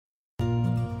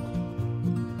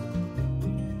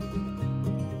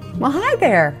Well, hi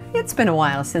there. It's been a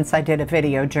while since I did a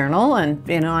video journal, and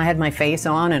I had my face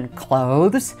on and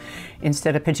clothes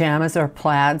instead of pajamas or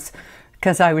plaids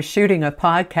because I was shooting a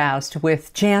podcast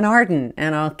with Jan Arden,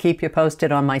 and I'll keep you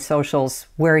posted on my socials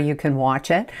where you can watch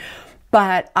it.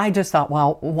 But I just thought,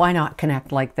 well, why not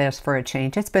connect like this for a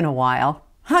change? It's been a while.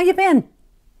 How you been?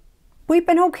 We've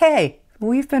been okay.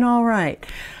 We've been all right.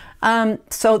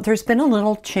 So there's been a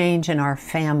little change in our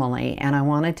family, and I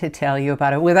wanted to tell you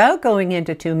about it without going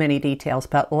into too many details,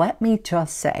 but let me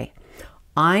just say,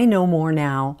 I know more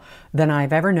now than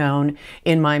I've ever known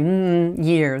in my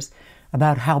years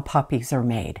about how puppies are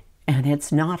made. And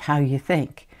it's not how you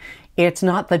think. It's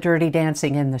not the dirty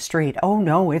dancing in the street. Oh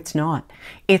no, it's not.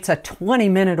 It's a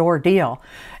 20-minute ordeal.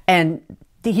 And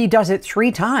he does it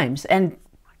 3 times. And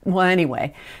well,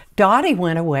 anyway, Dottie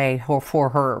went away for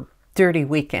her dirty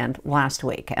weekend last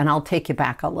week, and I'll take you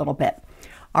back a little bit.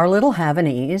 Our little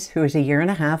Havanese, who is 1.5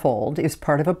 years old, is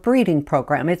part of a breeding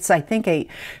program. It's, I think, a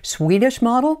Swedish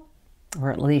model,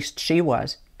 or at least she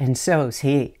was, and so's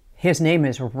he. His name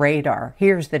is Radar.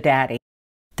 Here's the daddy.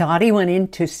 Dottie went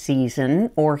into season,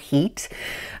 or heat,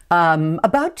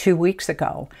 about 2 weeks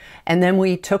ago. And then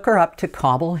we took her up to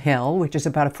Cobble Hill, which is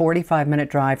about a 45-minute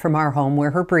drive from our home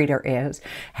where her breeder is,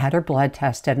 had her blood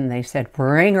tested, and they said,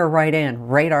 bring her right in.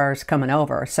 Radar's coming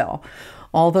over. So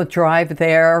all the drive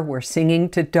there, we're singing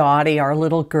to Dottie, our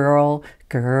little girl,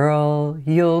 girl,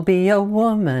 you'll be a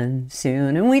woman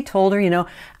soon. And we told her,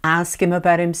 ask him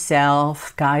about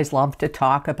himself. Guys love to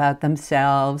talk about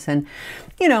themselves and,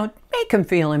 make him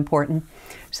feel important.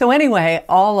 So anyway,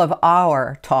 all of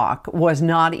our talk was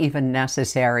not even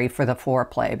necessary for the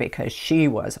foreplay because she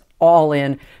was all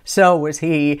in, so was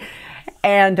he.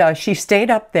 And she stayed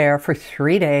up there for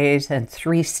 3 days and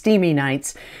 3 steamy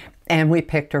nights. And we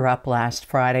picked her up last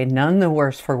Friday, none the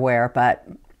worse for wear, but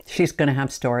she's going to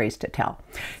have stories to tell.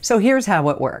 So here's how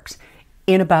it works.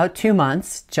 In about 2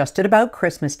 months, just at about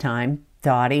Christmas time,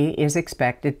 Dottie is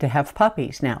expected to have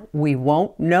puppies. Now, we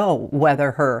won't know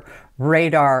whether her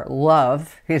Radar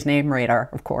love, his name Radar,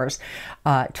 of course,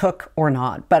 took or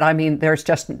not. But I mean, there's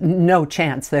just no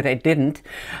chance that it didn't.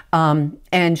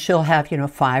 And she'll have,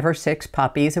 5 or 6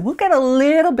 puppies, and we'll get a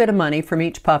little bit of money from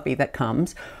each puppy that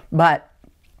comes. But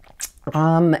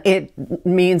it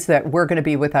means that we're going to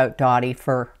be without Dottie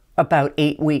for about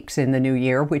 8 weeks in the new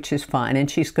year, which is fine. And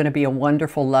she's going to be a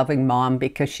wonderful, loving mom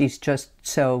because she's just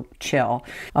so chill.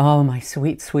 Oh, my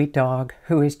sweet, sweet dog,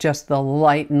 who is just the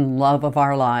light and love of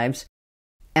our lives.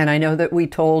 And I know that we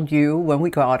told you when we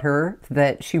got her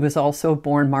that she was also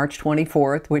born March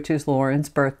 24th, which is Lauren's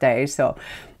birthday. So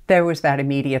there was that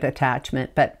immediate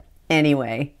attachment. But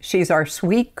anyway, she's our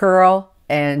sweet girl,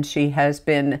 and she has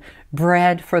been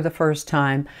bred for the first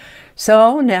time.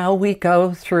 So now we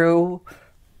go through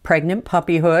pregnant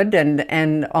puppyhood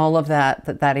and all of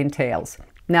that entails.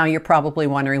 Now you're probably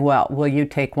wondering, well, will you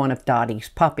take one of Dottie's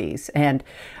puppies? And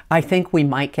I think we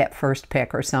might get first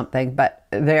pick or something, but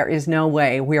there is no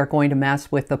way we are going to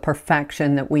mess with the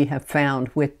perfection that we have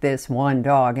found with this one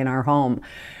dog in our home.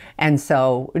 And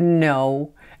so,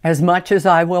 no, as much as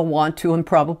I will want to and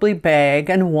probably beg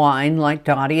and whine like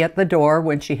Dottie at the door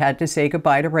when she had to say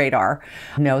goodbye to Radar,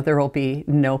 no, there will be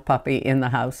no puppy in the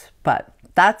house. But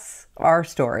that's our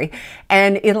story.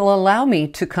 And it'll allow me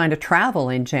to kind of travel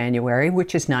in January,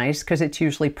 which is nice because it's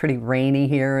usually pretty rainy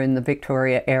here in the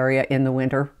Victoria area in the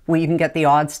winter. We even get the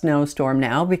odd snowstorm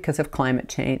now because of climate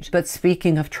change. But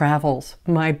speaking of travels,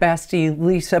 my bestie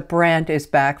Lisa Brandt is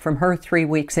back from her 3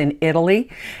 weeks in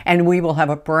Italy, and we will have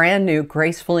a brand new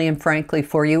Gracefully and Frankly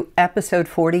for You episode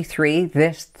 43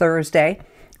 this Thursday.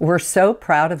 We're so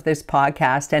proud of this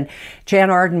podcast, and Jan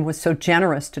Arden was so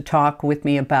generous to talk with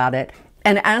me about it.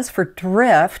 And as for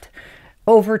Drift,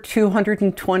 over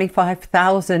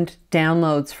 225,000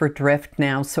 downloads for Drift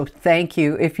now. So thank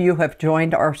you if you have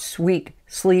joined our sweet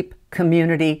sleep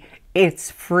community.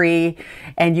 It's free,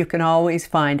 and you can always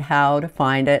find how to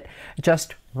find it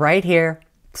just right here.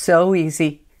 So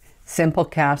easy.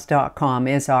 Simplecast.com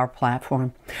is our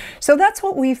platform. So that's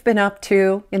what we've been up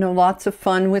to. Lots of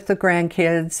fun with the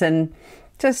grandkids and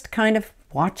just kind of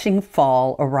watching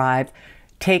fall arrive.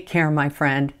 Take care, my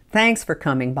friend. Thanks for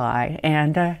coming by,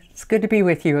 and it's good to be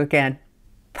with you again.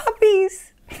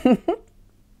 Puppies!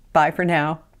 Bye for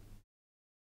now.